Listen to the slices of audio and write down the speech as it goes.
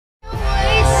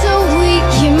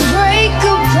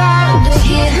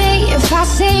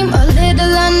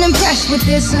with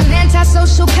this. An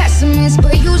antisocial pessimist,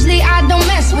 but usually I don't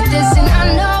mess with this, and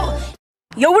I know.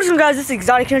 Yo, what's up guys, this is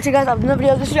Exotic here today guys. I have another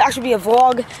video. This should actually be a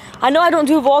vlog. I know I don't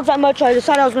do vlogs that much, so I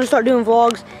decided I was going to start doing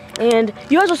vlogs. And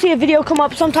you guys will see a video come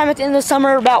up sometime at the end of the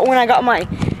summer about when I got my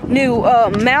new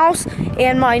mouse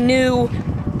and my new...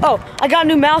 Oh, I got a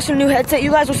new mouse and a new headset. You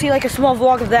guys will see like a small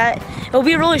vlog of that. It'll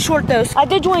be really short though. I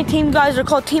did join a team, guys. They're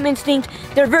called Team Instinct.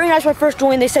 They're very nice when I first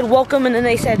joined. They said welcome, and then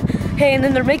they said hey, and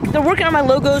then they're working on my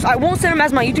logos. I won't set them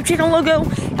as my YouTube channel logo.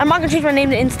 I'm not gonna change my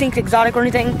name to Instinct Exotic or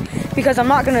anything, because I'm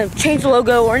not gonna change the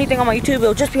logo or anything on my YouTube.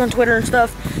 It'll just be on Twitter and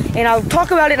stuff. And I'll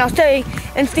talk about it and I'll say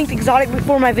Instinct Exotic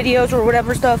before my videos or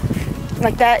whatever stuff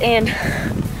like that. And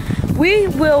we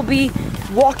will be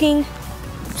walking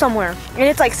somewhere. And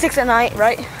it's like 6 at night,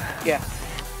 right? Yeah.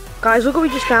 Guys, look what we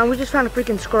just found. We just found a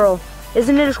freaking squirrel.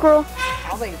 Isn't it a squirrel? I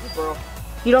don't think it's a squirrel.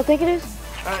 You don't think it is?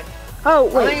 Oh,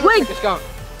 wait. Like a skunk.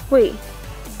 Wait.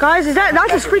 Guys,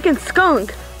 that's a freaking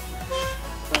skunk.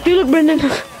 Dude, look, Brendan.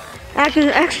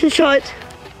 Action shot.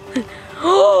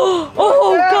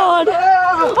 Oh God.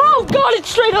 Oh God, it's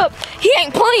straight up. He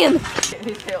ain't playing.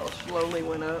 His tail slowly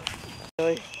went up.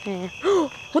 Really? Yeah.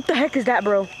 What the heck is that,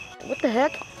 bro? What the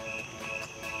heck?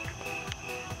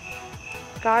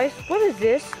 Guys, what is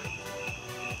this?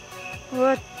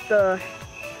 What the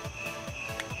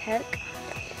heck?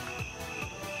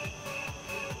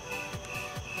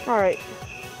 Alright.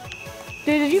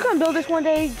 Dude, did you come build this one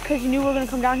day because you knew we were going to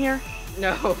come down here?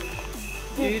 No.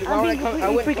 Dude, I wouldn't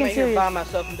come here by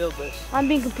myself and build this. I'm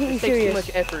being completely serious. serious.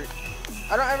 It takes too much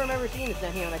effort. I don't ever remember seeing this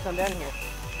down here when I come down here.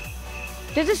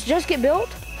 Did this just get built?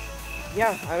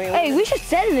 Yeah, I mean... Hey, we should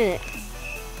set it in it.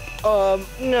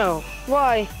 No.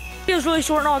 Why? It was really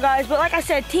short and all, guys, but like I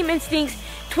said, Team Instincts,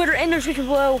 Twitter in the description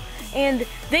below, and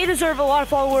they deserve a lot of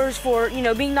followers for, you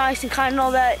know, being nice and kind and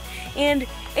all that. And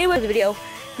anyway, the video,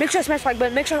 make sure to smash the like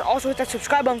button, make sure to also hit that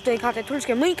subscribe button for daily content, Twitter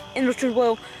scam link in the description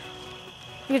below.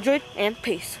 You enjoyed, and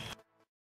peace.